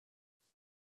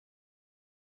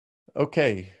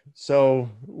Okay, so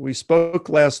we spoke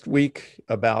last week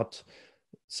about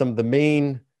some of the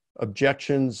main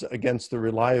objections against the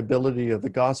reliability of the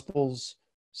Gospels,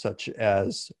 such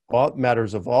as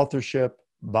matters of authorship,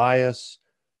 bias,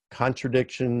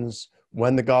 contradictions,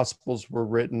 when the Gospels were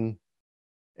written,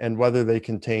 and whether they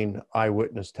contain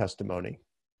eyewitness testimony.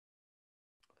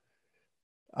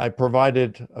 I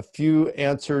provided a few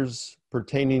answers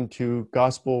pertaining to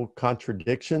Gospel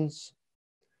contradictions.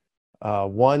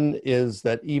 One is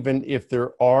that even if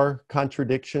there are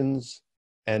contradictions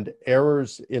and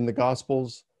errors in the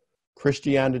Gospels,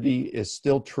 Christianity is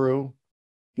still true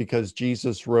because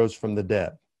Jesus rose from the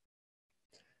dead.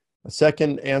 A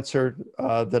second answer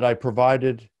that I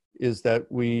provided is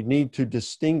that we need to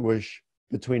distinguish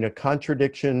between a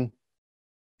contradiction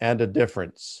and a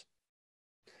difference.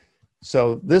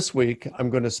 So this week, I'm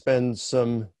going to spend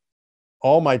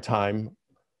all my time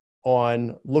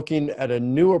on looking at a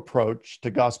new approach to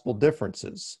gospel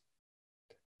differences.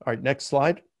 All right, next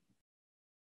slide.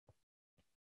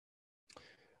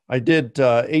 I did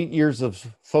 8 years of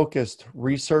focused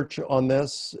research on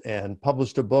this and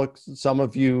published a book. Some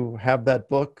of you have that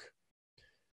book.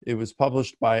 It was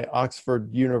published by Oxford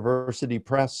University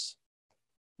Press.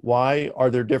 Why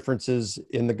are there differences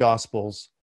in the Gospels?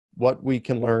 What we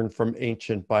can learn from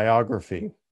ancient biography.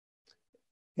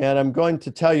 And I'm going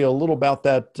to tell you a little about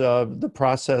that, the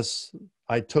process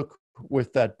I took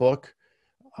with that book.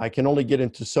 I can only get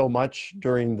into so much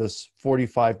during this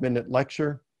 45-minute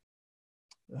lecture,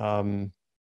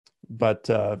 but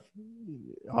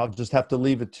I'll just have to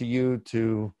leave it to you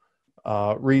to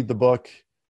read the book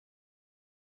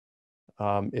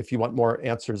if you want more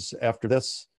answers after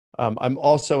this. I'm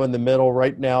also in the middle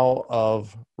right now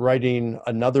of writing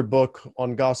another book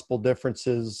on gospel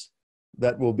differences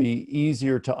that will be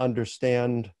easier to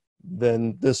understand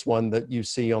than this one that you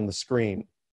see on the screen.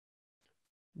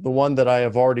 The one that I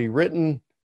have already written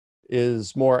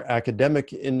is more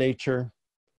academic in nature.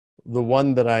 The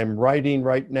one that I'm writing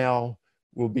right now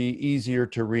will be easier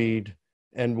to read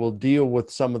and will deal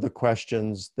with some of the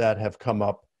questions that have come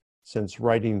up since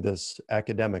writing this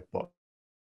academic book.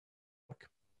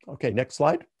 Okay, next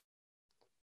slide.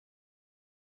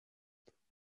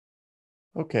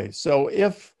 Okay, so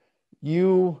if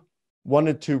you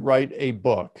wanted to write a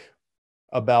book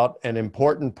about an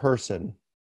important person,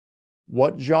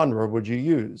 what genre would you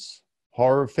use?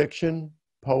 Horror fiction,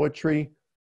 poetry,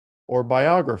 or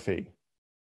biography?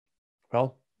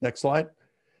 Well, next slide.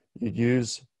 You'd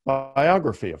use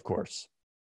biography, of course.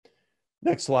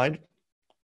 Next slide.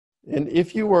 And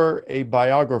if you were a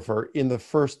biographer in the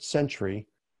first century,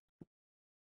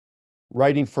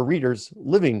 writing for readers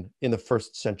living in the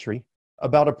first century,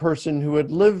 about a person who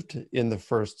had lived in the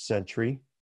first century,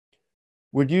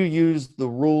 would you use the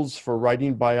rules for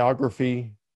writing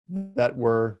biography that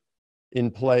were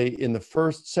in play in the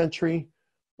first century,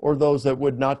 or those that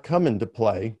would not come into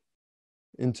play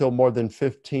until more than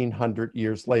 1,500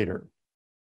 years later?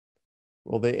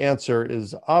 Well, the answer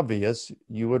is obvious.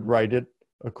 You would write it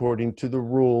according to the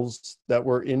rules that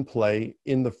were in play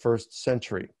in the first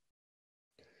century.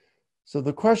 So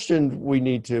the question we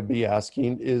need to be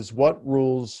asking is, what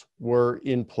rules were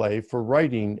in play for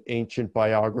writing ancient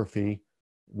biography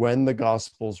when the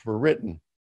Gospels were written?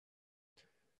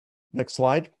 Next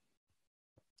slide.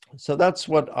 So that's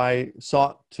what I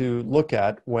sought to look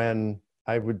at when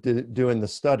I would doing the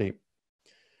study.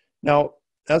 Now,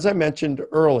 as I mentioned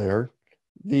earlier,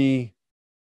 the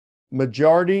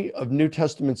majority of New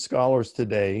Testament scholars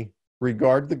today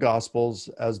regard the Gospels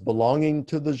as belonging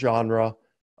to the genre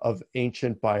of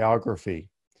ancient biography.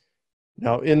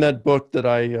 Now, in that book that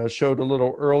I showed a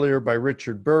little earlier by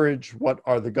Richard Burridge, What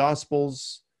Are the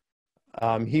Gospels?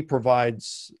 He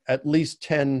provides at least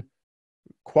 10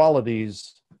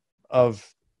 qualities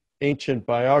of ancient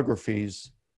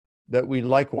biographies that we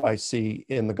likewise see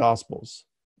in the Gospels.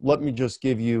 Let me just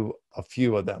give you a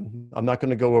few of them. I'm not going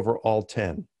to go over all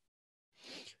 10.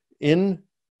 In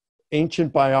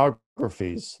ancient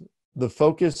biographies, the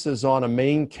focus is on a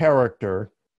main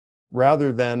character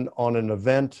rather than on an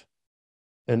event,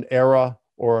 an era,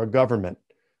 or a government.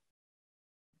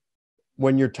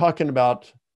 When you're talking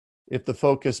about if the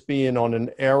focus being on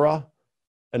an era,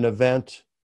 an event,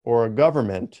 or a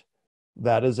government,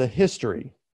 that is a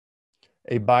history.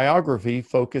 A biography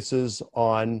focuses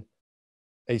on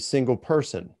a single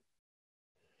person.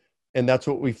 And that's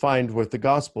what we find with the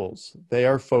Gospels. They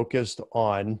are focused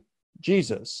on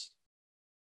Jesus.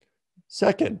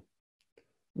 Second,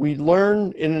 we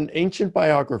learn in ancient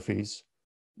biographies,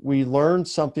 we learn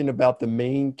something about the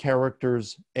main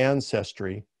character's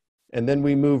ancestry, and then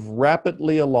we move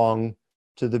rapidly along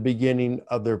to the beginning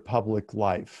of their public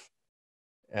life.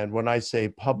 And when I say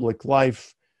public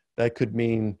life, that could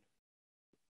mean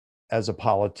as a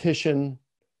politician,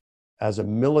 as a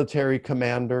military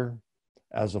commander,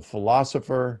 as a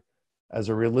philosopher, as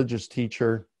a religious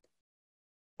teacher,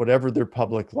 whatever their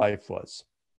public life was.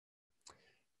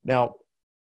 Now,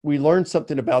 we learned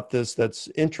something about this that's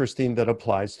interesting that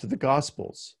applies to the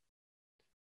Gospels.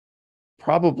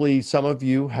 Probably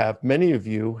many of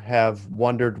you have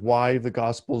wondered why the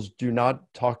Gospels do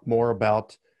not talk more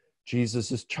about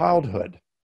Jesus's childhood.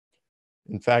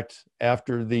 In fact,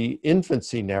 after the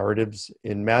infancy narratives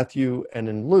in Matthew and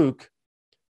in Luke,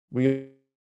 we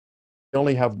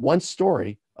only have one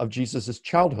story of Jesus's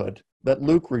childhood that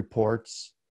Luke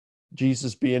reports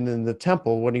Jesus being in the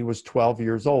temple when he was 12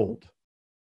 years old.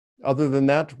 Other than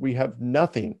that, we have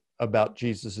nothing about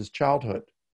Jesus's childhood.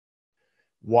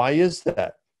 Why is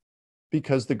that?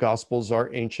 Because the Gospels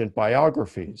are ancient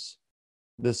biographies.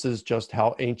 This is just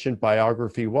how ancient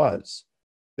biography was.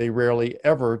 They rarely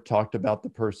ever talked about the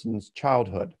person's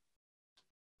childhood.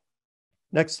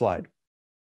 Next slide.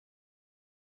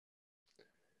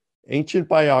 Ancient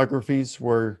biographies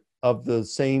were of the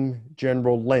same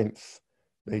general length.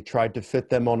 They tried to fit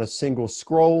them on a single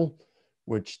scroll,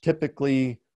 which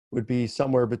typically would be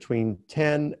somewhere between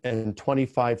 10 and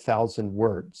 25,000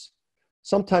 words.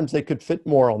 Sometimes they could fit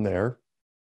more on there.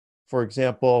 For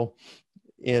example,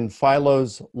 in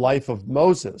Philo's Life of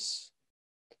Moses,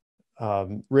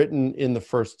 written in the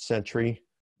 1st century,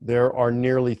 there are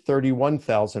nearly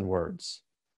 31,000 words.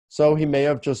 So he may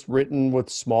have just written with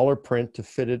smaller print to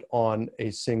fit it on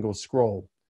a single scroll.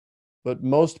 But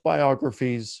most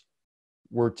biographies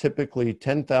were typically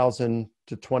 10,000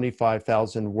 to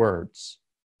 25,000 words.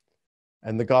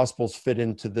 And the Gospels fit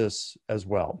into this as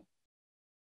well.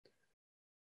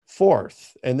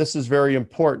 Fourth, and this is very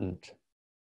important,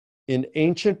 in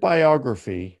ancient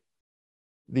biography,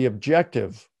 the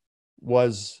objective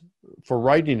for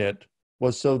writing it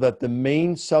was so that the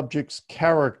main subject's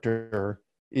character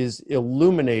is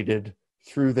illuminated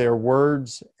through their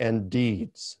words and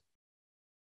deeds.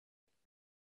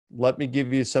 Let me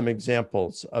give you some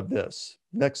examples of this.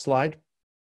 Next slide.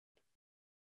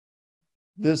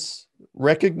 This,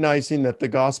 recognizing that the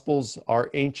Gospels are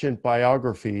ancient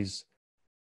biographies,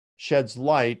 sheds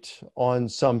light on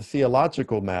some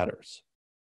theological matters.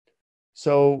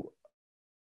 So,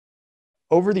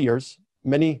 over the years,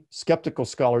 many skeptical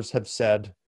scholars have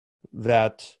said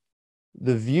that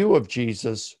the view of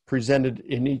Jesus presented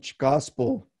in each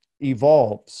gospel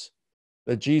evolves,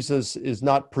 that Jesus is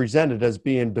not presented as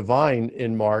being divine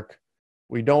in Mark.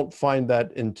 We don't find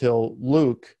that until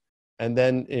Luke, and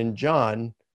then in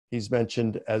John, he's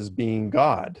mentioned as being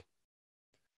God.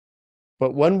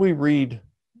 But when we read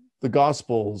the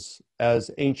Gospels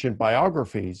as ancient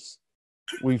biographies,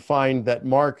 we find that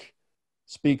Mark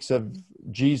speaks of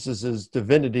Jesus's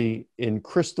divinity in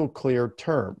crystal clear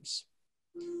terms.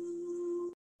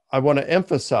 I want to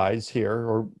emphasize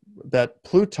here that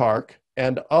Plutarch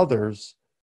and others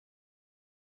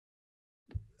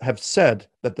have said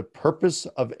that the purpose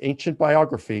of ancient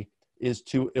biography is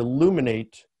to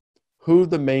illuminate who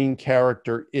the main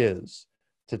character is,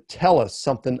 to tell us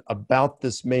something about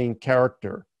this main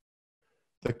character,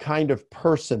 the kind of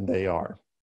person they are.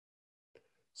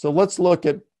 So let's look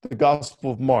at the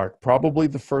Gospel of Mark, probably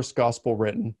the first gospel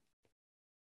written.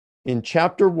 In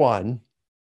chapter 1,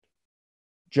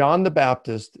 John the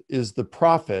Baptist is the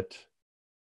prophet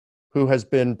who has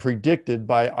been predicted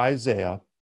by Isaiah.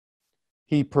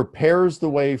 He prepares the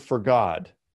way for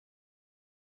God,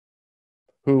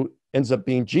 who ends up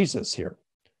being Jesus here.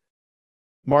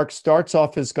 Mark starts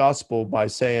off his gospel by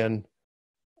saying,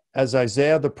 as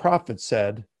Isaiah the prophet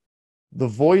said, the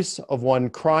voice of one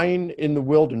crying in the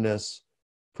wilderness,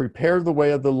 prepare the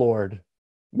way of the Lord,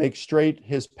 make straight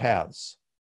his paths.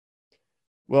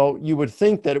 Well, you would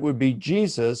think that it would be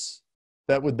Jesus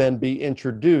that would then be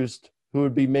introduced, who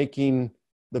would be making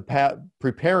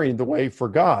preparing the way for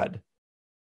God.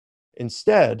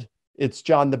 Instead, it's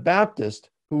John the Baptist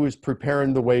who is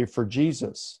preparing the way for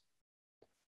Jesus.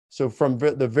 So from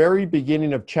the very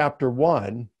beginning of chapter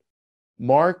 1,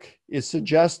 Mark is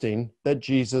suggesting that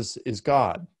Jesus is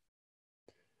God.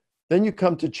 Then you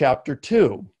come to chapter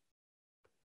 2.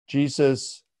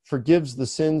 Jesus forgives the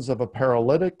sins of a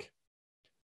paralytic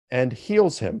and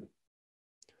heals him.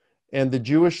 And the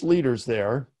Jewish leaders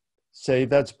there say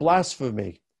that's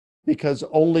blasphemy because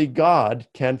only God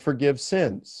can forgive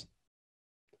sins.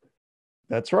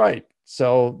 That's right.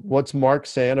 So what's Mark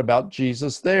saying about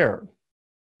Jesus there?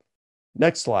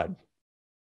 Next slide.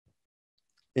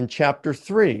 In chapter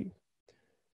 3,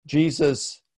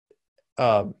 Jesus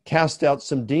cast out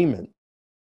some demons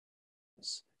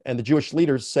And the Jewish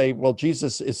leaders say, well,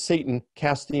 Jesus is Satan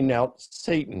casting out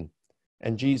Satan.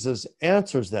 And Jesus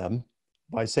answers them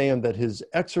by saying that his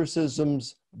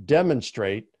exorcisms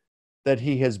demonstrate that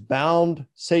he has bound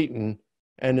Satan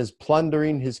and is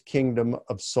plundering his kingdom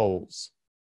of souls.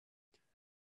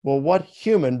 Well, what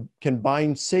human can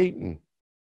bind Satan?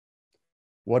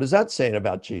 What is that saying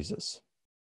about Jesus?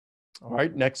 All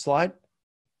right, next slide.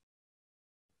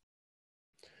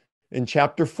 In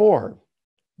chapter 4,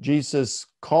 Jesus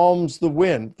calms the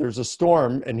wind. There's a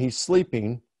storm and he's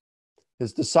sleeping.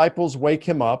 His disciples wake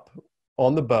him up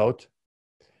on the boat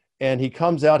and he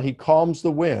comes out, he calms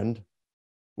the wind,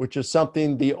 which is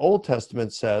something the Old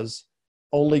Testament says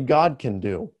only God can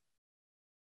do.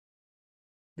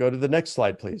 Go to the next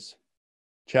slide, please.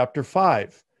 Chapter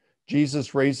 5,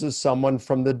 Jesus raises someone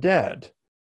from the dead,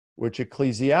 which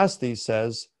Ecclesiastes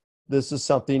says this is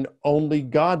something only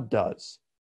God does.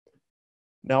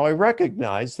 Now, I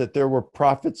recognize that there were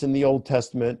prophets in the Old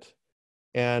Testament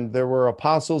and there were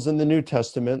apostles in the New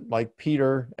Testament like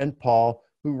Peter and Paul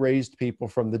who raised people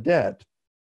from the dead.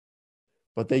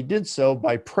 But they did so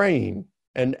by praying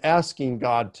and asking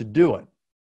God to do it.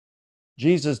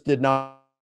 Jesus did not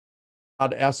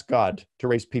ask God to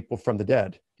raise people from the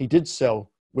dead. He did so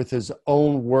with his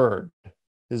own word,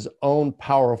 his own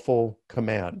powerful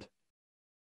command.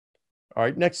 All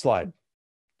right, next slide.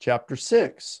 Chapter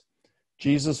 6.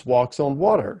 Jesus walks on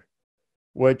water,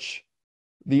 which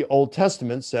the Old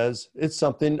Testament says it's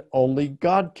something only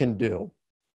God can do.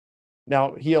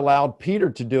 Now, he allowed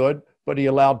Peter to do it, but he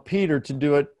allowed Peter to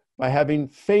do it by having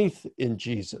faith in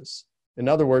Jesus. In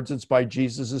other words, it's by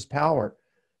Jesus's power.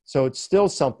 So it's still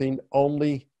something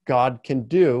only God can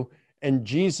do, and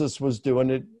Jesus was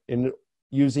doing it in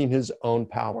using his own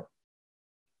power.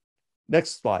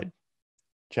 Next slide.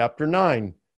 Chapter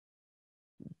 9.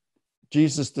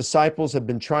 Jesus' disciples have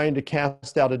been trying to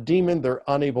cast out a demon. They're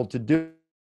unable to do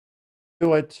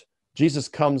it. Jesus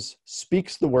comes,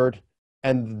 speaks the word,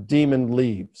 and the demon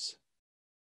leaves.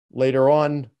 Later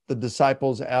on, the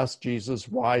disciples ask Jesus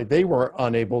why they were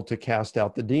unable to cast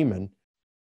out the demon.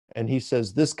 And he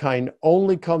says, this kind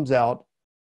only comes out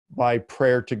by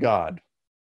prayer to God.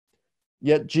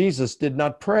 Yet Jesus did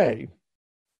not pray.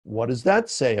 What does that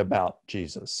say about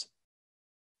Jesus?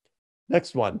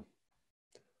 Next one.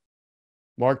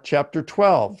 Mark chapter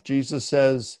 12, Jesus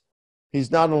says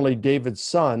he's not only David's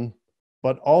son,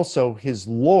 but also his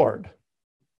Lord.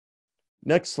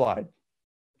 Next slide.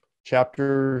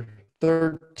 Chapter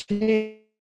 13,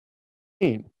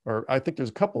 or I think there's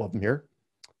a couple of them here,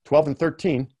 12 and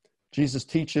 13. Jesus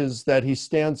teaches that he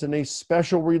stands in a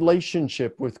special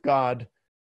relationship with God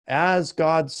as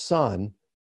God's son,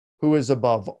 who is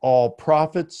above all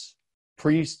prophets,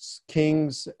 priests,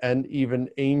 kings, and even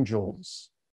angels.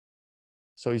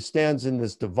 So he stands in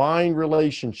this divine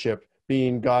relationship,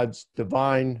 being God's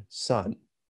divine son.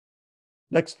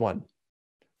 Next one,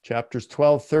 chapters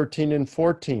 12, 13, and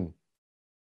 14.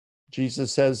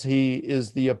 Jesus says he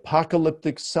is the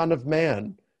apocalyptic Son of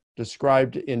Man,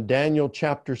 described in Daniel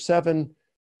chapter 7,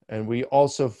 and we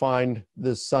also find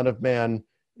this Son of Man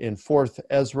in 4th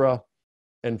Ezra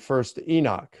and 1st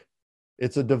Enoch.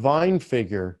 It's a divine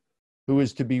figure who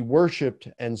is to be worshiped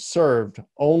and served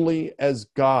only as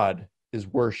God is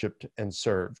worshiped and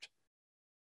served.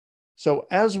 So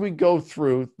as we go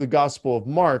through the Gospel of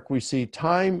Mark, we see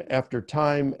time after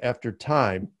time after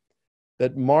time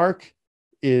that Mark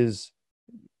is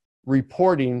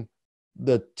reporting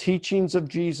the teachings of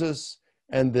Jesus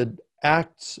and the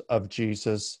acts of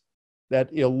Jesus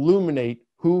that illuminate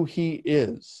who he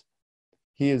is.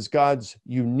 He is God's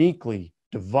uniquely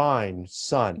divine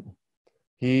Son.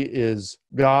 He is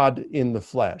God in the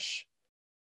flesh.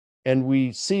 And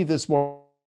we see this more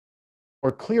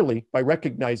clearly by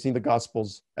recognizing the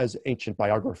Gospels as ancient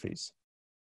biographies.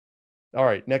 All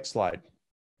right, next slide.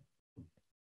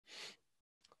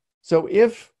 So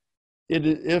if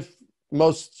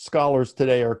most scholars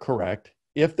today are correct,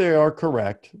 if they are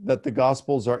correct that the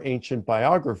Gospels are ancient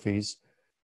biographies,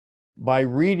 by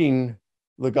reading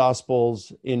the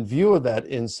Gospels in view of that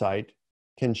insight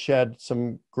can shed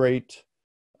some great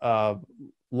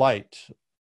light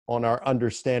on our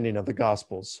understanding of the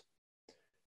Gospels.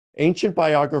 Ancient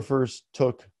biographers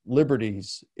took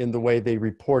liberties in the way they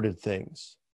reported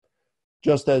things.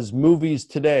 Just as movies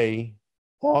today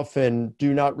often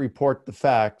do not report the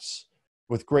facts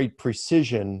with great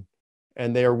precision,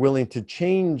 and they are willing to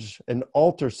change and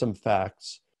alter some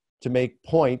facts to make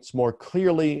points more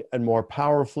clearly and more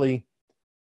powerfully,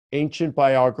 ancient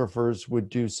biographers would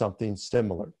do something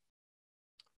similar.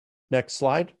 Next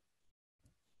slide.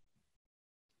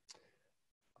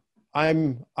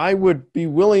 I would be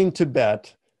willing to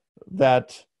bet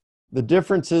that The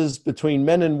differences between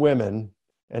men and women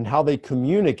and how they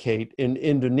communicate in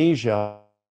Indonesia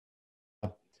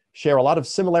share a lot of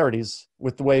similarities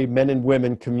with the way men and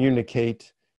women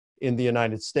communicate in the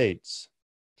United States.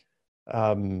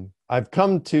 I've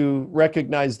come to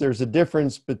recognize there's a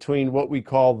difference between what we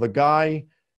call the guy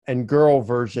and girl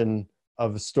version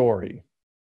of a story.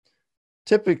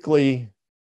 Typically,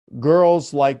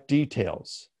 girls like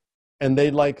details, and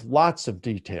they like lots of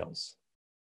details.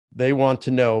 They want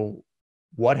to know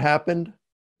what happened,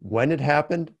 when it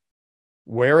happened,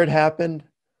 where it happened,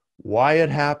 why it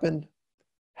happened,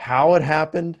 how it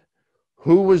happened,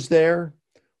 who was there,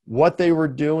 what they were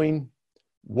doing,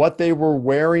 what they were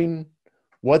wearing,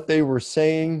 what they were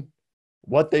saying,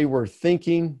 what they were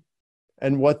thinking,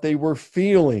 and what they were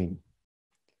feeling.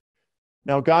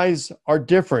 Now, guys are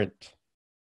different.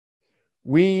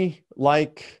 We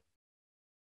like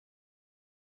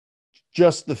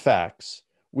just the facts.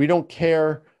 We don't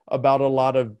care about a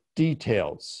lot of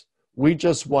details. We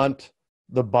just want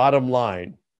the bottom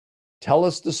line. Tell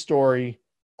us the story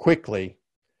quickly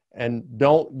and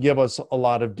don't give us a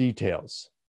lot of details.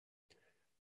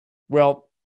 Well,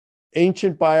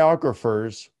 ancient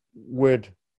biographers would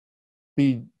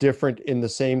be different in the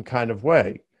same kind of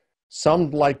way.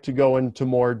 Some like to go into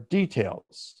more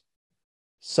details.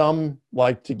 Some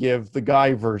like to give the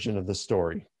guy version of the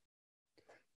story.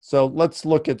 So let's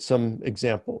look at some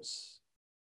examples.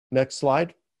 Next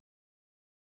slide.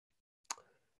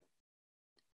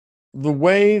 The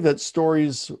way that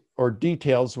stories or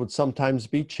details would sometimes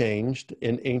be changed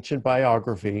in ancient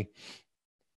biography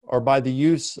are by the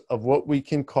use of what we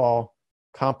can call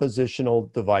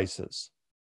compositional devices.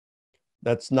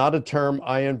 That's not a term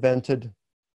I invented.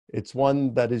 It's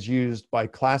one that is used by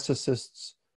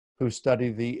classicists who study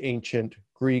the ancient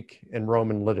Greek and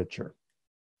Roman literature.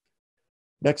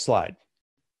 Next slide.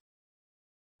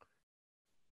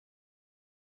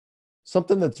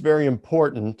 Something that's very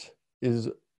important is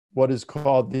what is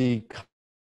called the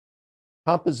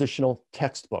compositional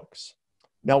textbooks.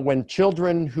 Now, when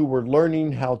children who were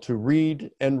learning how to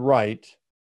read and write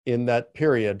in that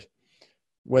period,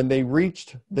 when they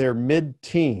reached their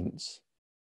mid-teens,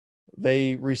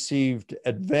 they received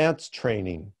advanced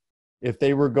training. If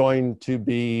they were going to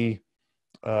be,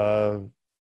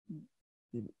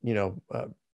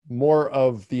 more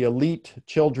of the elite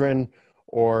children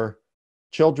or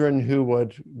children who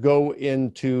would go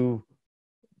into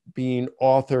being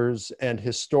authors and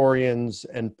historians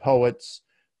and poets,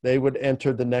 they would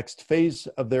enter the next phase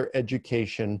of their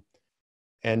education.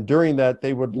 And during that,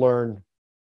 they would learn,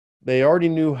 they already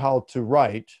knew how to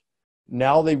write.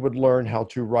 Now they would learn how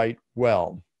to write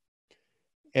well.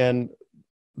 And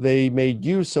they made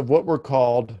use of what were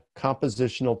called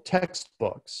compositional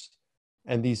textbooks.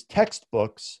 And these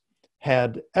textbooks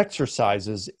had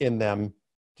exercises in them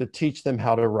to teach them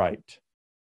how to write.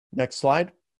 Next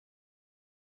slide.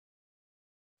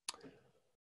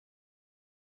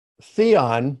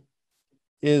 Theon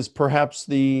is perhaps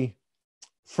the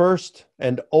first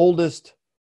and oldest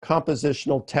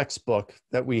compositional textbook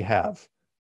that we have.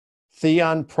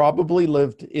 Theon probably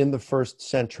lived in the 1st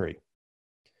century.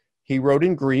 He wrote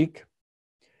in Greek,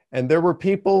 and there were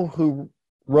people who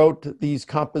wrote these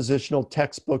compositional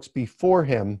textbooks before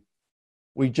him.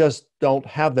 We just don't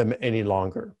have them any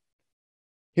longer.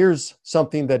 Here's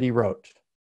something that he wrote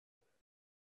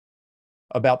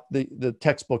about the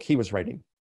textbook he was writing.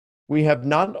 We have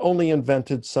not only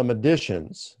invented some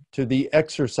additions to the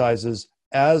exercises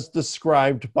as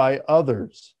described by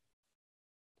others,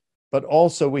 but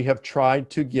also we have tried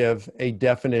to give a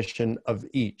definition of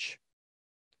each.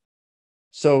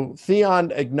 So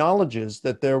Theon acknowledges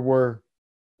that there were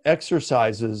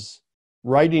exercises,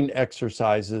 writing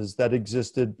exercises that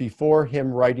existed before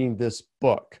him writing this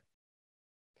book.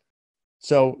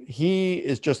 So he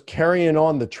is just carrying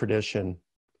on the tradition.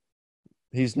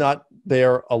 He's not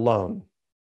there alone.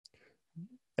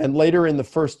 And later in the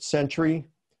 1st century,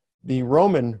 the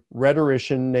Roman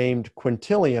rhetorician named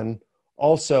Quintilian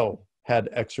also had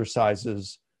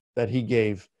exercises that he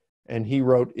gave, and he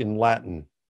wrote in Latin.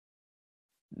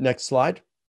 Next slide.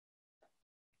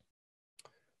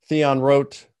 Theon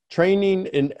wrote, training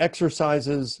in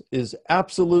exercises is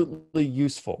absolutely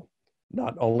useful,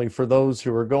 not only for those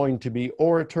who are going to be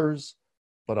orators,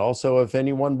 but also if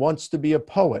anyone wants to be a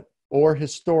poet or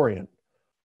historian,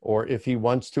 or if he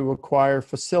wants to acquire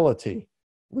facility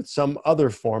with some other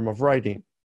form of writing.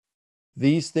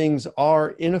 These things are,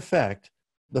 in effect,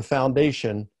 the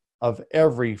foundation of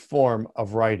every form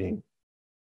of writing.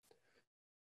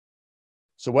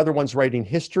 So whether one's writing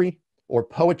history or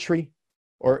poetry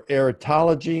or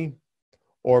erotology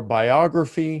or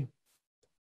biography,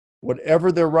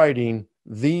 whatever they're writing,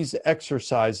 these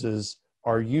exercises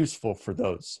are useful for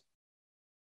those.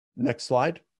 Next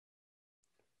slide.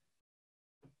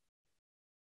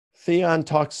 Theon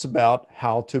talks about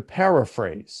how to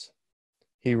paraphrase.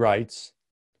 He writes,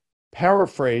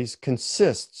 paraphrase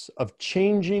consists of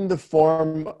changing the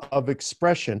form of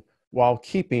expression while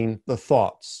keeping the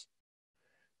thoughts.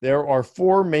 There are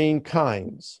four main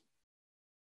kinds: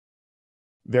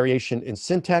 variation in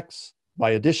syntax,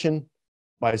 by addition,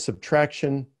 by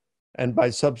subtraction, and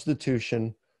by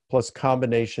substitution, plus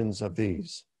combinations of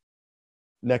these.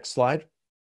 Next slide.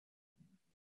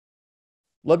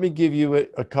 Let me give you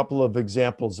a couple of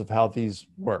examples of how these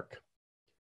work.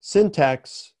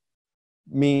 Syntax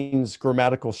means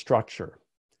grammatical structure.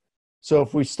 So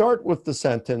if we start with the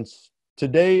sentence,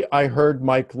 "Today I heard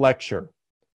Mike lecture,"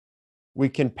 we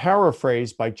can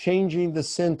paraphrase by changing the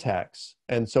syntax.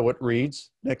 And so it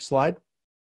reads, next slide,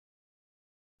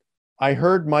 "I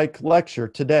heard Mike lecture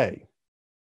today."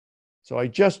 So I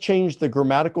just changed the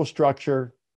grammatical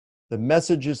structure. The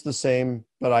message is the same,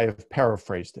 but I have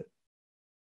paraphrased it.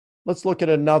 Let's look at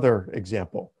another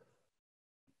example.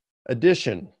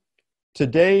 Addition.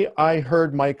 "Today I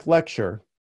heard Mike lecture."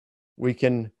 We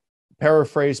can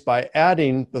paraphrase by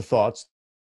adding the thoughts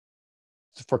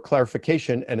for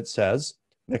clarification, and it says,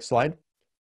 next slide,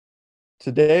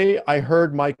 "Today I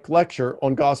heard Mike lecture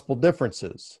on gospel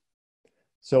differences."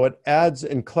 So it adds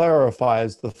and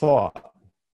clarifies the thought.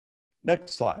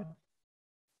 Next slide.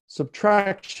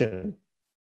 Subtraction.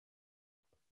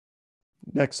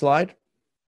 Next slide.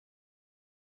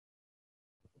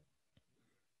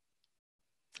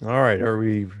 All right,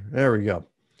 there we go.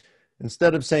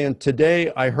 Instead of saying,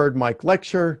 "Today I heard Mike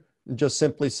lecture," it just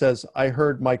simply says, "I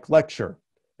heard Mike lecture."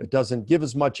 It doesn't give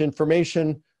as much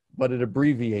information, but it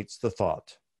abbreviates the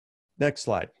thought. Next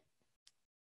slide.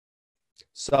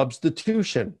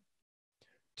 Substitution.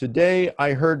 "Today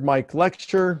I heard Mike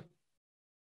lecture."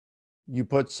 You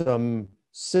put some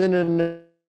synonyms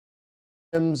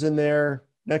in there.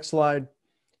 Next slide.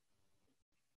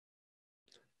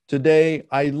 "Today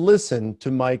I listened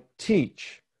to Mike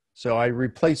teach." So I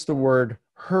replaced the word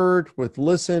heard with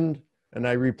listened, and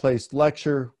I replaced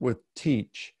lecture with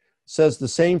teach. It says the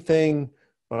same thing,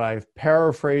 but I've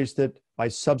paraphrased it by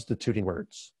substituting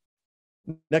words.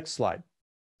 Next slide.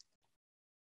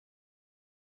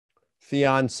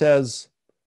 Theon says,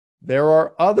 there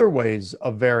are other ways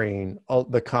of varying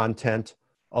the content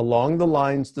along the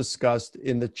lines discussed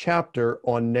in the chapter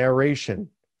on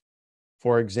narration.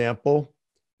 For example,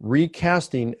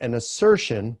 recasting an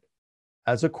assertion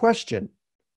as a question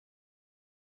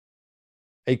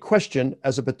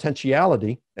as a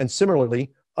potentiality, and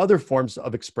similarly, other forms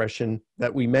of expression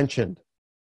that we mentioned.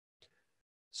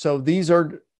 So these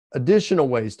are additional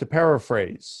ways to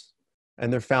paraphrase,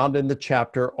 and they're found in the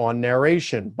chapter on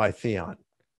narration by Theon.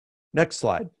 Next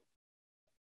slide.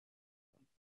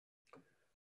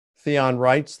 Theon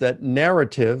writes that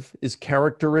narrative is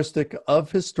characteristic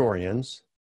of historians,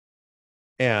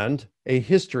 and a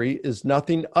history is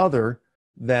nothing other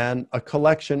than a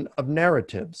collection of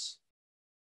narratives.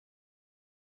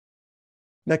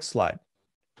 Next slide.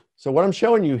 So what I'm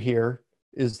showing you here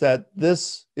is that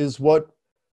this is what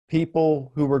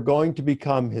people who were going to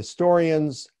become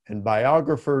historians and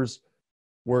biographers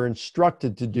were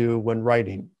instructed to do when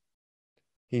writing.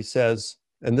 He says,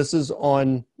 and this is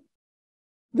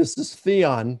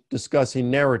Theon discussing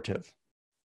narrative.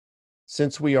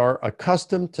 "Since we are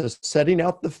accustomed to setting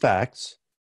out the facts,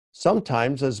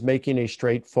 sometimes as making a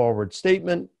straightforward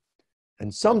statement,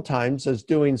 and sometimes as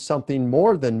doing something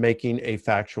more than making a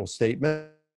factual statement,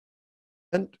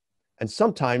 and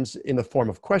sometimes in the form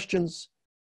of questions,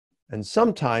 and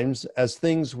sometimes as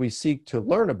things we seek to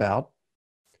learn about,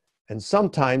 and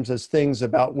sometimes as things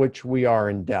about which we are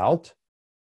in doubt."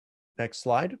 Next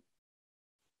slide.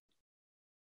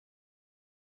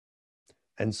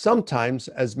 "And sometimes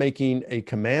as making a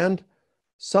command,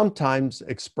 sometimes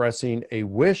expressing a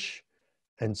wish,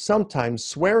 and sometimes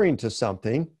swearing to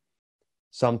something,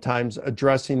 sometimes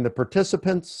addressing the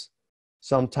participants,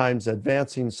 sometimes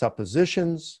advancing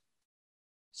suppositions,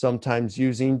 sometimes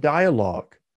using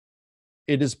dialogue.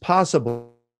 It is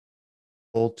possible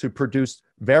to produce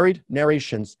varied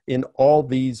narrations in all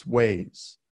these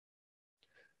ways."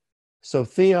 So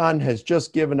Theon has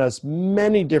just given us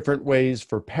many different ways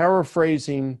for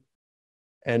paraphrasing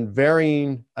and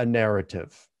varying a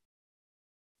narrative.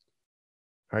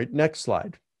 All right, next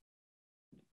slide.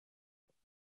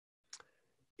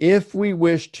 If we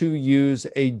wish to use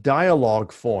a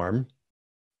dialogue form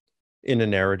in a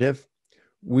narrative,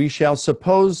 we shall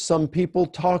suppose some people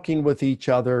talking with each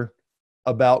other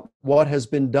about what has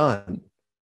been done,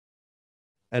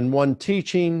 and one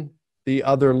teaching, the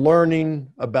other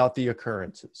learning about the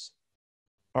occurrences.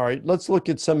 All right, let's look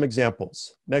at some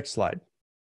examples. Next slide.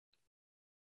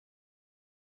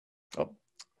 Oh,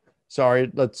 sorry,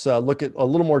 let's look at a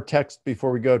little more text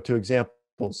before we go to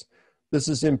examples. This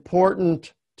is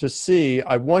important to see.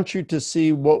 I want you to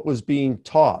see what was being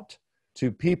taught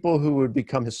to people who would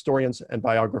become historians and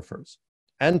biographers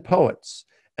and poets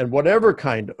and whatever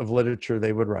kind of literature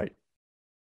they would write.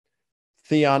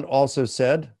 Theon also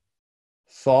said,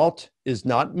 thought is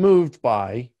not moved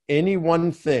by any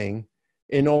one thing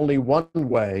in only one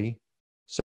way,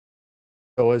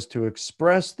 so as to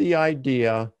express the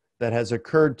idea that has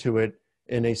occurred to it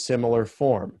in a similar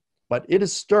form. But it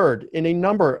is stirred in a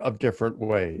number of different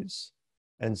ways.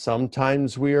 And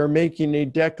sometimes we are making a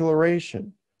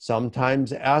declaration,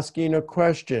 sometimes asking a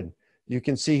question. You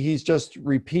can see he's just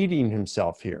repeating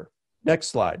himself here. Next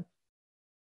slide.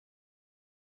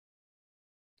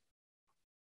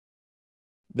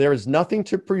 There is nothing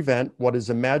to prevent what is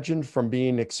imagined from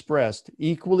being expressed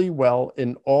equally well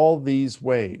in all these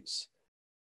ways.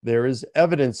 There is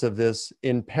evidence of this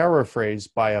in paraphrase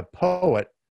by a poet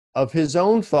of his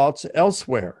own thoughts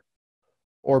elsewhere,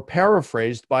 or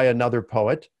paraphrased by another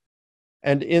poet,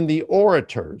 and in the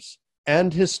orators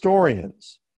and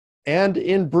historians, and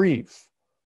in brief,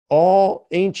 all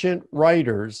ancient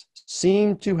writers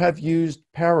seem to have used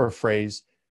paraphrase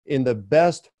in the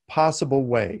best possible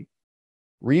way,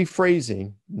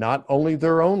 rephrasing not only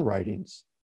their own writings,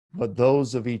 but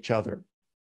those of each other.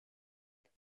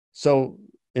 So,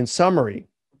 in summary,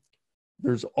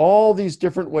 there's all these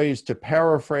different ways to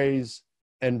paraphrase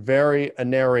and vary a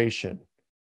narration.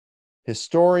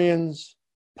 Historians,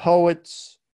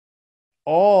 poets,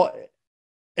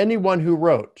 anyone who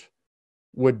wrote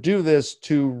would do this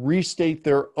to restate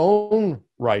their own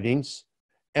writings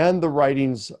and the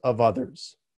writings of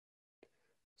others.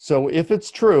 So if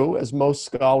it's true, as most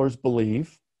scholars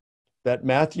believe, that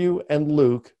Matthew and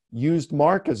Luke used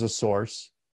Mark as a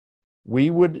source, we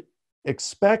would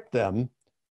expect them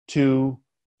to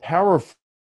paraphrase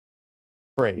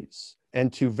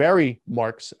and to vary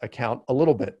Mark's account a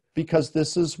little bit, because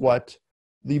this is what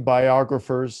the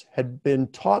biographers had been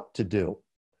taught to do.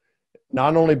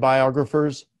 Not only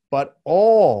biographers, but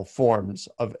all forms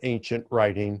of ancient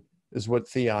writing is what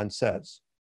Theon says.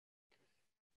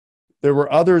 There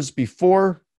were others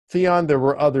before Theon, there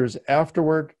were others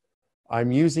afterward.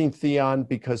 I'm using Theon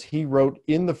because he wrote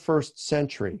in the 1st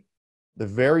century, the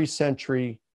very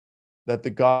century that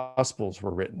the Gospels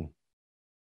were written.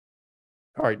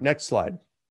 All right, next slide.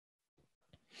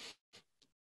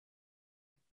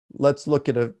 Let's look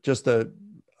at just a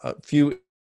few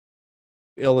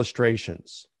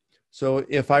illustrations. So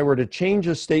if I were to change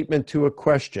a statement to a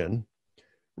question,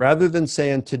 rather than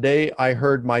saying, today I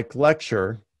heard Mike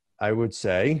lecture, I would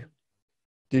say,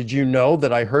 did you know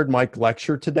that I heard Mike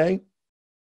lecture today?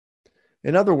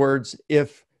 In other words,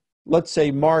 if, let's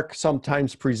say, Mark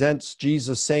sometimes presents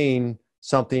Jesus saying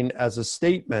something as a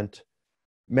statement,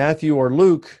 Matthew or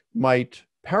Luke might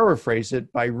paraphrase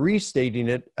it by restating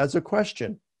it as a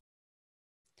question.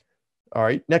 All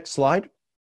right, next slide.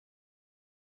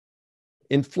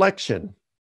 Inflection.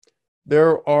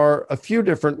 There are a few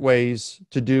different ways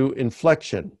to do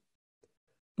inflection,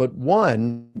 but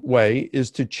one way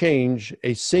is to change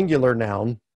a singular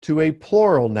noun to a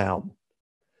plural noun.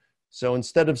 So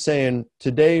instead of saying,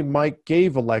 today Mike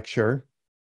gave a lecture,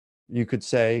 you could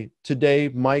say, today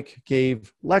Mike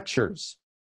gave lectures.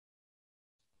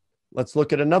 Let's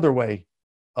look at another way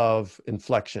of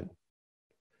inflection.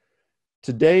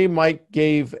 Today Mike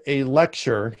gave a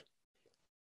lecture.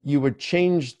 You would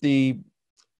change the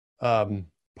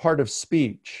part of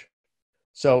speech.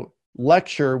 So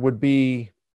lecture would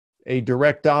be a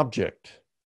direct object,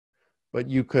 but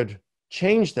you could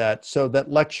change that so that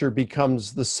lecture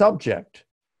becomes the subject.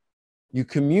 You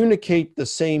communicate the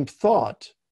same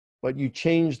thought, but you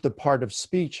change the part of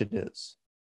speech it is.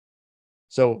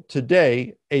 So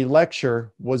today, a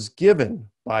lecture was given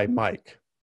by Mike.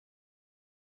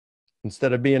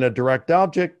 Instead of being a direct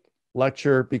object,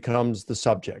 lecture becomes the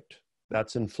subject.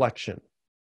 That's inflection.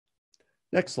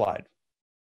 Next slide.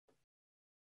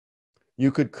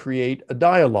 You could create a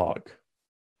dialogue.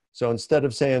 So instead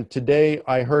of saying, today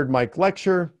I heard Mike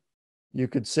lecture, you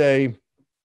could say,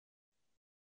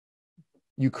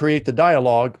 you create the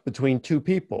dialogue between two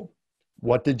people.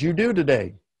 What did you do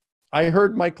today? I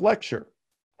heard Mike lecture.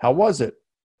 How was it?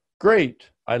 Great.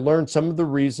 I learned some of the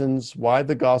reasons why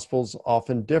the Gospels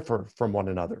often differ from one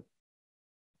another.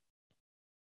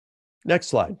 Next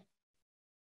slide.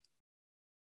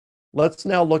 Let's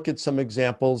now look at some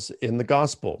examples in the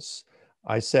Gospels.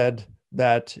 I said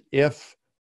that if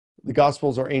the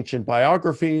Gospels are ancient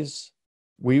biographies,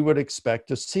 we would expect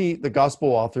to see the gospel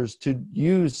authors to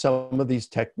use some of these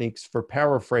techniques for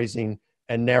paraphrasing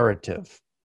and narrative.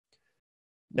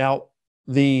 Now,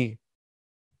 the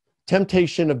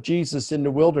temptation of Jesus in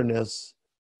the wilderness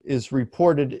is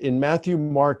reported in Matthew,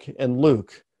 Mark, and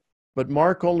Luke, but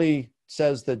Mark only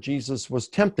says that Jesus was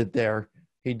tempted there.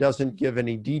 He doesn't give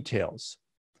any details.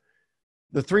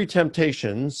 The three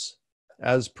temptations,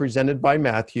 as presented by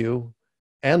Matthew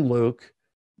and Luke,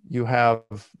 you have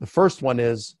the first one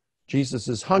is Jesus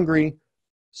is hungry,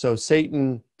 so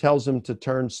Satan tells him to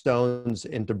turn stones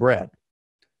into bread.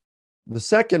 The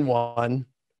second one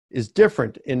is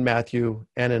different in Matthew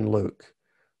and in Luke.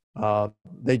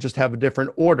 They just have a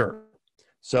different order.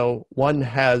 So one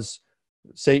has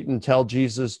Satan tell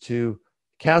Jesus to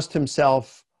cast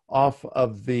himself off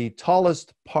of the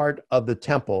tallest part of the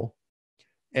temple,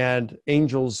 and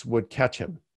angels would catch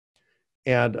him.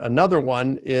 And another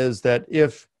one is that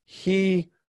if he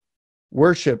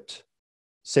worshiped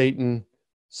Satan,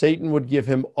 Satan would give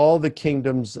him all the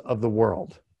kingdoms of the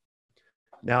world.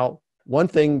 Now, one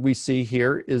thing we see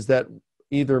here is that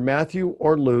either Matthew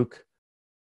or Luke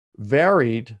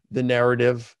varied the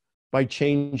narrative by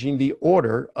changing the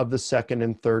order of the second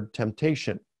and third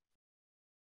temptation.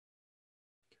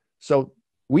 So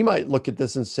we might look at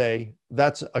this and say,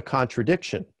 that's a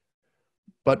contradiction.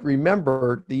 But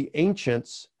remember, the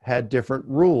ancients had different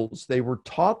rules. They were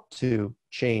taught to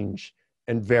change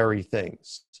and vary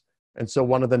things. And so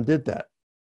one of them did that.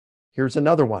 Here's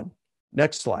another one.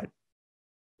 Next slide.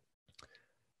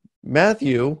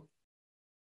 Matthew,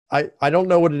 I don't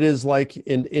know what it is like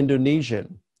in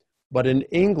Indonesian, but in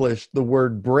English, the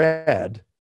word bread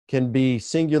can be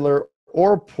singular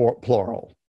or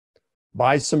plural.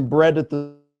 Buy some bread at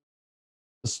the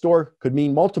store could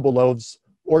mean multiple loaves,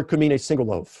 or it could mean a single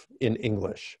loaf in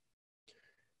English.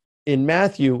 In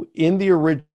Matthew, in the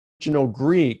original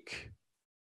Greek,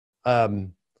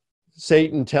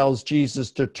 Satan tells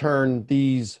Jesus to turn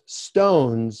these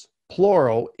stones,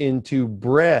 plural, into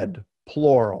bread,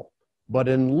 plural. But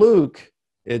in Luke,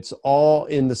 it's all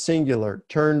in the singular.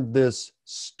 Turn this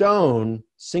stone,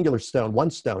 singular stone, one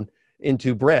stone,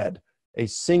 into bread, a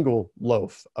single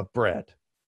loaf of bread.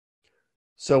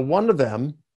 So one of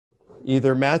them,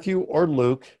 either Matthew or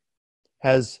Luke,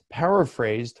 has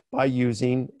paraphrased by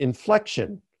using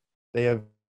inflection. They have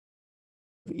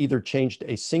either changed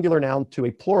a singular noun to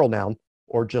a plural noun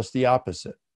or just the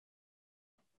opposite.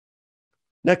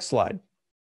 Next slide.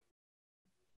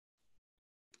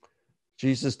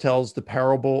 Jesus tells the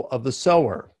parable of the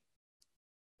sower.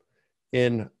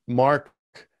 In Mark,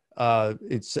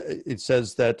 it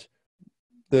says that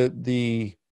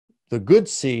the good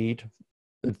seed,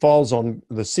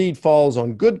 the seed falls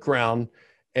on good ground,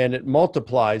 and it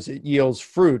multiplies. It yields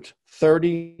fruit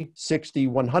 30, 60,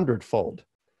 100-fold.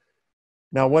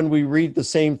 Now, when we read the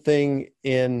same thing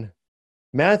in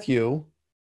Matthew,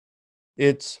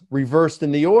 it's reversed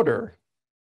in the order.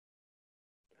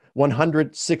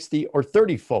 160 or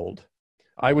 30-fold.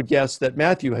 I would guess that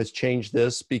Matthew has changed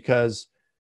this because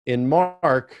in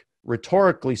Mark,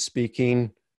 rhetorically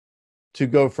speaking, to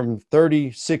go from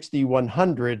 30, 60,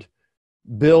 100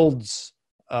 builds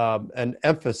an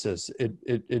emphasis.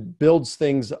 It builds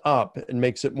things up and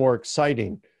makes it more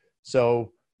exciting.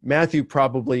 So Matthew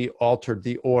probably altered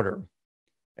the order.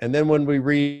 And then when we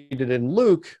read it in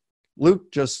Luke,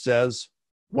 Luke just says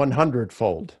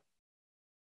 100-fold.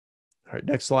 All right,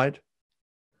 next slide.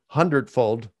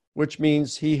 100-fold, which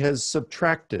means he has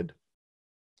subtracted.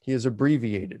 He has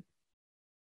abbreviated.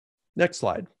 Next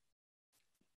slide.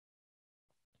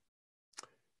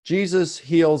 Jesus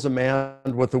heals a man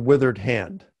with a withered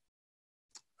hand.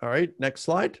 All right, next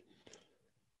slide.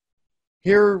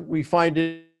 Here we find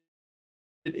it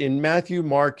in Matthew,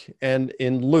 Mark, and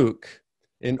in Luke.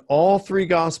 In all three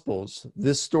Gospels,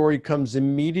 this story comes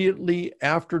immediately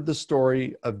after the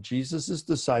story of Jesus'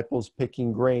 disciples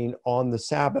picking grain on the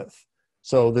Sabbath.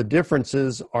 So the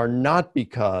differences are not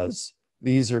because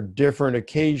these are different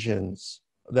occasions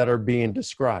that are being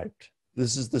described.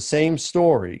 This is the same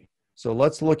story. So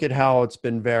let's look at how it's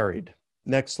been varied.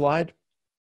 Next slide.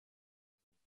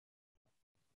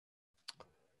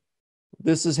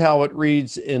 This is how it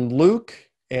reads in Luke,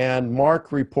 and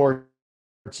Mark reports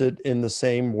it in the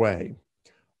same way.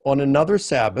 On another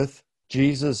Sabbath,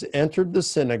 Jesus entered the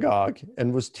synagogue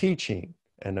and was teaching,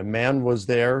 and a man was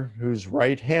there whose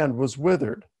right hand was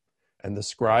withered. And the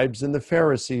scribes and the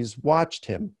Pharisees watched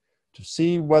him to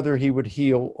see whether he would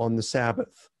heal on the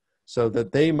Sabbath, so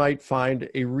that they might find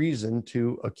a reason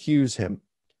to accuse him.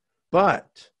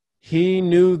 But he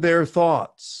knew their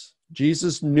thoughts.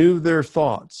 Jesus knew their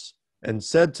thoughts and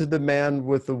said to the man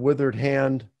with the withered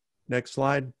hand, next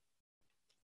slide,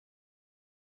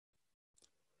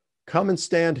 "Come and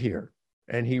stand here."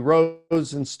 And he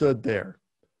rose and stood there.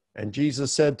 And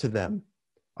Jesus said to them,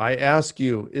 "I ask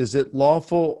you, is it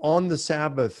lawful on the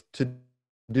Sabbath to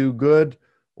do good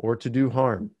or to do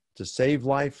harm, to save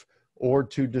life or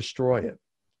to destroy it?"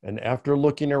 And after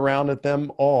looking around at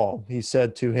them all, he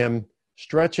said to him,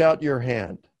 "Stretch out your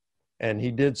hand." And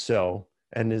he did so,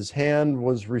 and his hand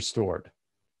was restored.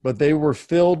 But they were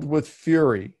filled with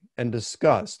fury and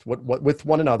discussed with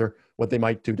one another what they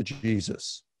might do to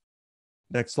Jesus.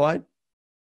 Next slide.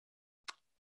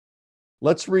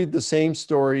 Let's read the same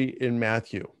story in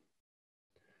Matthew.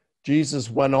 Jesus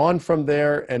went on from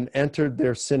there and entered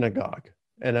their synagogue,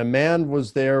 and a man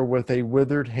was there with a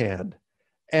withered hand.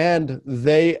 And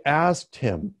they asked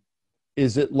him,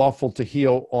 "Is it lawful to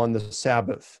heal on the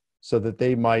Sabbath?" So that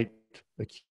they might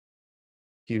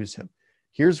accuse him.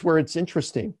 Here's where it's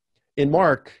interesting. In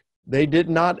Mark, they did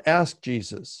not ask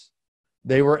Jesus.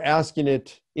 They were asking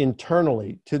it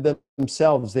internally to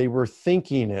themselves. They were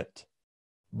thinking it.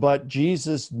 But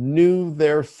Jesus knew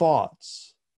their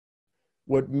thoughts.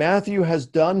 What Matthew has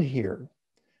done here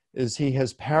is he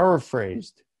has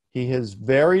paraphrased, he has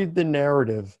varied the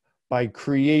narrative by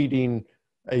creating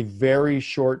a very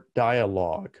short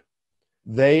dialogue.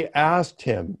 They asked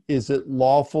him, "Is it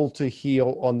lawful to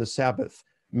heal on the Sabbath?"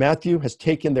 Matthew has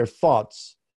taken their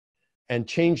thoughts and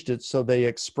changed it so they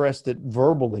expressed it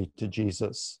verbally to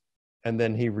Jesus, and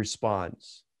then he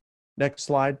responds. Next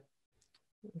slide.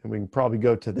 And we can probably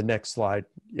go to the next slide.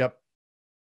 Yep.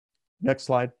 Next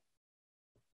slide.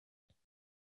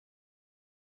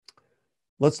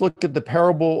 Let's look at the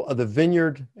parable of the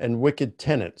vineyard and wicked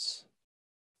tenants.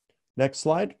 Next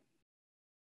slide.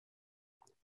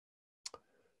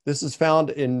 This is found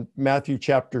in Matthew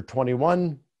chapter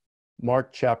 21,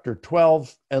 Mark chapter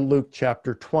 12, and Luke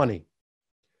chapter 20.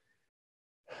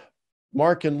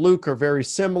 Mark and Luke are very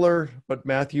similar, but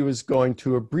Matthew is going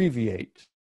to abbreviate.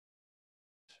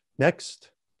 Next.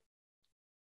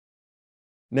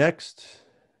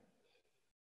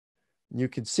 You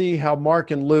can see how Mark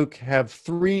and Luke have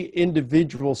three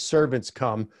individual servants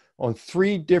come on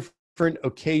three different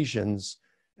occasions,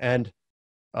 and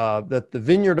that the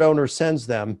vineyard owner sends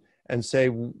them and say,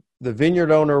 the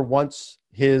vineyard owner wants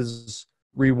his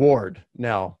reward.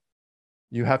 Now,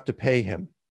 you have to pay him.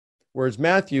 Whereas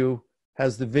Matthew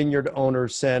has the vineyard owner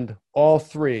send all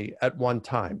three at one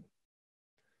time.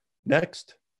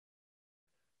 Next.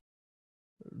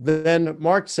 Then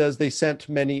Mark says they sent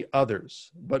many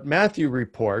others, but Matthew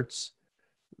reports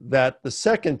that the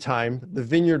second time the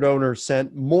vineyard owner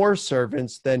sent more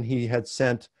servants than he had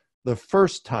sent the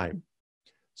first time.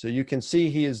 So you can see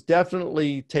he has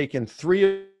definitely taken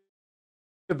three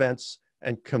events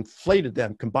and conflated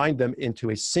them, combined them into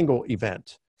a single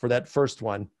event for that first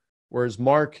one, whereas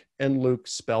Mark and Luke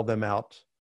spell them out.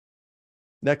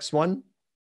 Next one.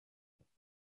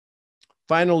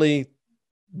 Finally,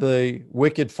 the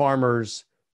wicked farmers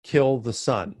kill the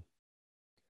son.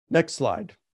 Next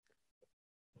slide.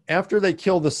 After they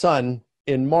kill the son,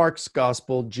 in Mark's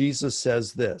gospel, Jesus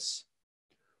says this: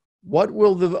 "What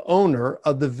will the owner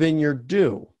of the vineyard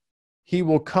do? He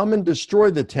will come and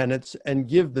destroy the tenants and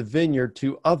give the vineyard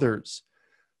to others."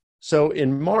 So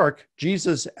in Mark,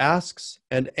 Jesus asks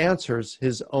and answers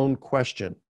his own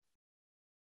question.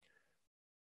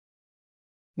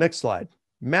 Next slide.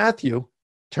 Matthew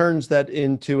turns that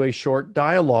into a short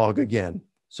dialogue again.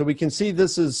 So we can see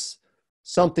this is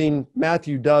something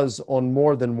Matthew does on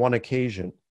more than one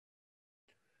occasion.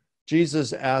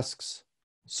 Jesus asks,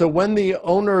 "So when the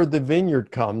owner of the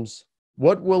vineyard comes,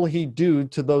 what will he do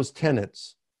to those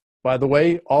tenants?" By the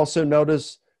way, also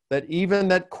notice that even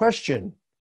that question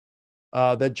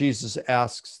that Jesus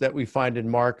asks that we find in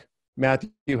Mark,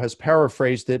 Matthew has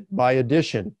paraphrased it by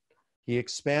addition. He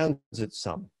expands it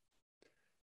some.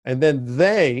 And then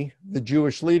they, the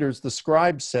Jewish leaders, the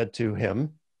scribes, said to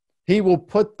him, "He will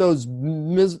put those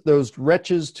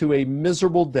wretches to a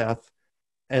miserable death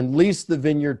and lease the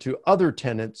vineyard to other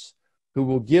tenants who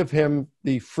will give him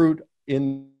the fruit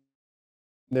in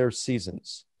their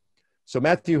seasons." So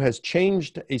Matthew has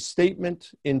changed a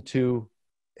statement into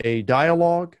a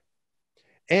dialogue,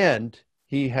 and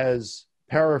he has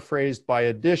paraphrased by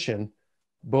addition,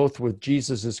 both with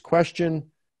Jesus's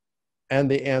question and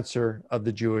the answer of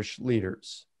the Jewish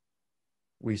leaders.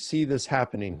 We see this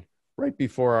happening right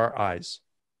before our eyes.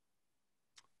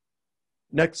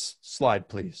 Next slide,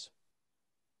 please.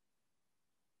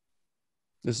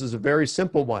 This is a very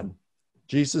simple one.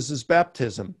 Jesus'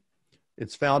 baptism.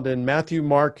 It's found in Matthew,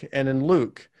 Mark, and in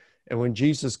Luke. And when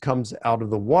Jesus comes out of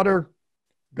the water,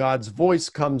 God's voice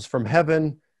comes from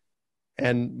heaven.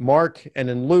 And Mark and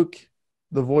in Luke,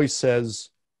 the voice says,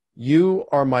 "You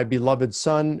are my beloved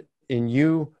Son. In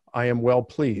you I am well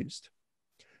pleased.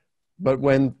 But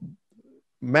when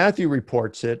Matthew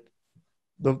reports it,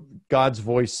 God's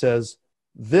voice says,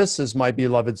 this is my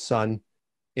beloved Son,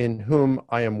 in whom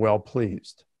I am well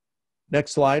pleased.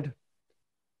 Next slide.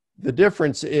 The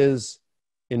difference is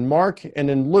in Mark and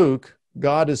in Luke,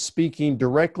 God is speaking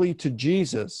directly to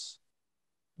Jesus,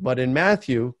 but in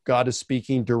Matthew, God is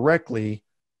speaking directly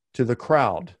to the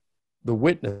crowd, the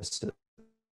witnesses.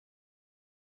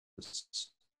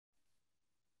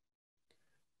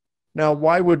 Now,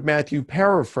 why would Matthew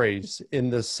paraphrase in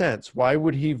this sense? Why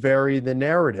would he vary the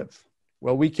narrative?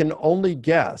 Well, we can only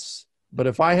guess, but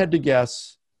if I had to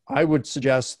guess, I would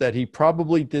suggest that he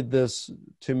probably did this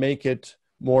to make it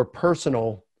more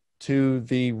personal to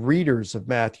the readers of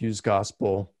Matthew's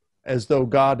gospel, as though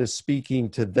God is speaking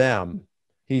to them.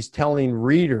 He's telling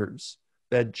readers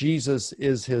that Jesus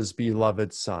is his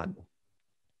beloved Son.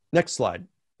 Next slide.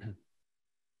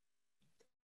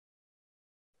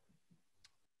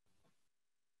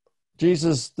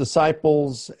 Jesus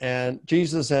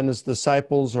and his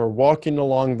disciples are walking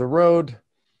along the road,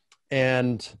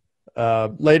 and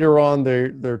later on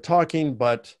they're talking,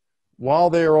 but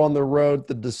while they're on the road,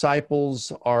 the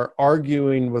disciples are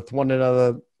arguing with one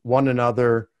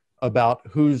another about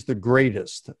who's the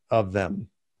greatest of them.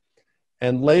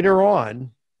 And later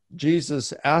on,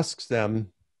 Jesus asks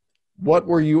them, what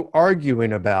were you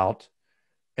arguing about?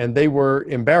 And they were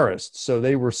embarrassed, so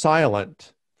they were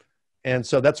silent. And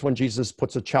so that's when Jesus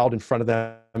puts a child in front of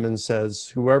them and says,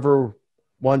 whoever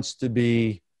wants to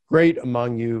be great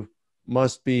among you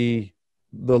must be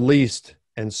the least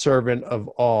and servant of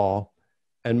all,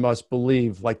 and must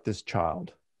believe like this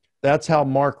child. That's how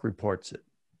Mark reports it.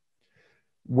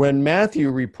 When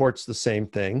Matthew reports the same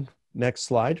thing, next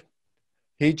slide,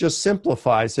 he just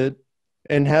simplifies it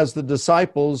and has the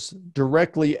disciples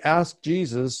directly ask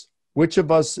Jesus, which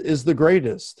of us is the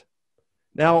greatest?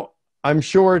 Now, I'm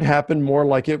sure it happened more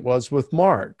like it was with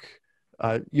Mark.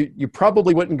 You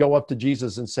probably wouldn't go up to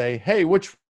Jesus and say, hey,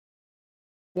 which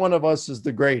one of us is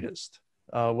the greatest?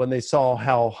 When they saw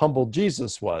how humble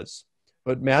Jesus was.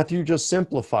 But Matthew just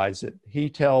simplifies it. He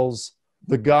tells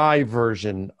the guy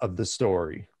version of the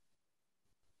story.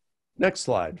 Next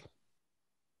slide.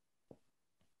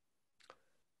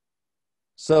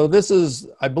 So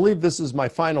I believe this is my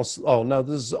final, oh no,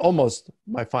 this is almost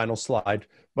my final slide,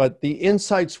 but the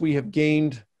insights we have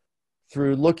gained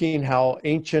through looking how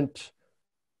ancient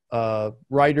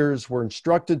writers were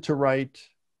instructed to write,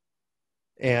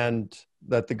 and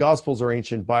that the Gospels are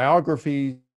ancient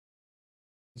biographies,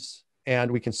 and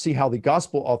we can see how the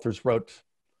Gospel authors wrote,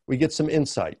 we get some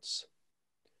insights.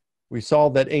 We saw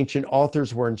that ancient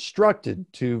authors were instructed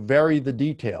to vary the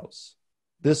details.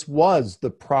 This was the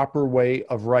proper way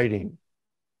of writing.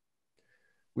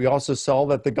 We also saw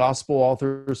that the Gospel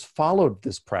authors followed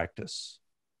this practice.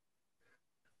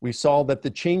 We saw that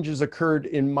the changes occurred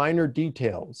in minor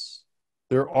details.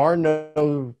 There are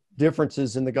no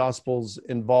differences in the Gospels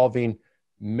involving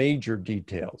major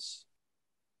details.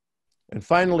 And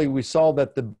finally, we saw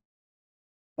that the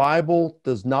Bible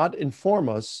does not inform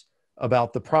us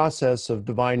about the process of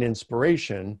divine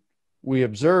inspiration. We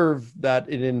observe that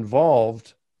it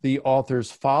involved the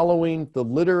authors following the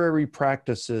literary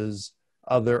practices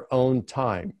of their own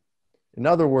time. In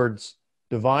other words,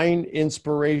 divine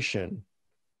inspiration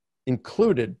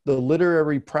included the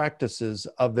literary practices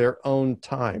of their own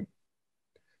time.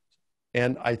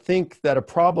 And I think that a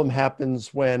problem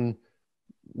happens when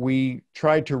we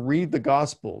try to read the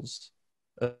Gospels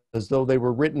as though they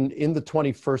were written in the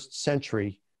 21st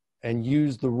century and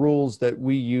use the rules that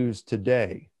we use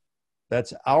today.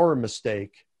 That's our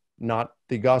mistake, not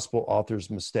the Gospel author's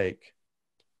mistake.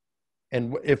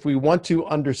 And if we want to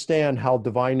understand how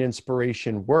divine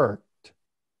inspiration worked,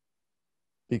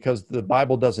 because the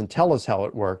Bible doesn't tell us how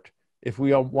it worked, if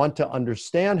we want to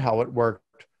understand how it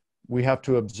worked, we have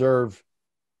to observe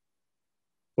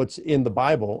what's in the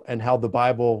Bible and how the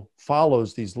Bible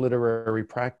follows these literary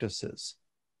practices.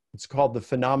 It's called the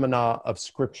phenomena of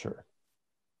Scripture.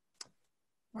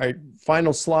 All right,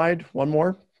 final slide, one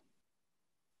more.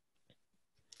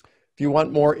 If you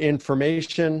want more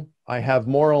information, I have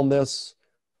more on this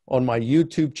on my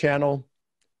YouTube channel.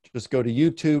 Just go to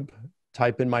YouTube,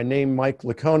 type in my name, Mike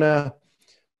Licona,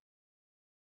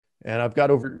 and I've got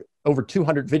over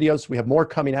 200 videos. We have more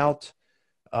coming out.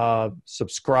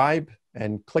 Subscribe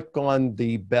and click on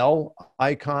the bell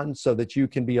icon so that you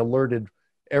can be alerted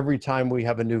every time we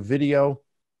have a new video.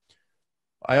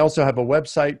 I also have a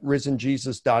website,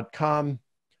 risenjesus.com,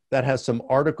 that has some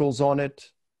articles on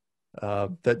it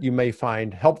that you may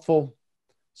find helpful.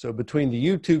 So between the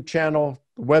YouTube channel,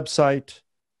 the website,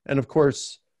 and of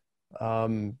course,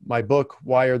 My book,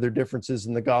 Why Are There Differences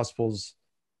in the Gospels,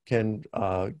 can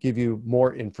give you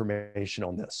more information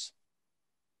on this.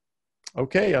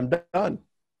 Okay, I'm done.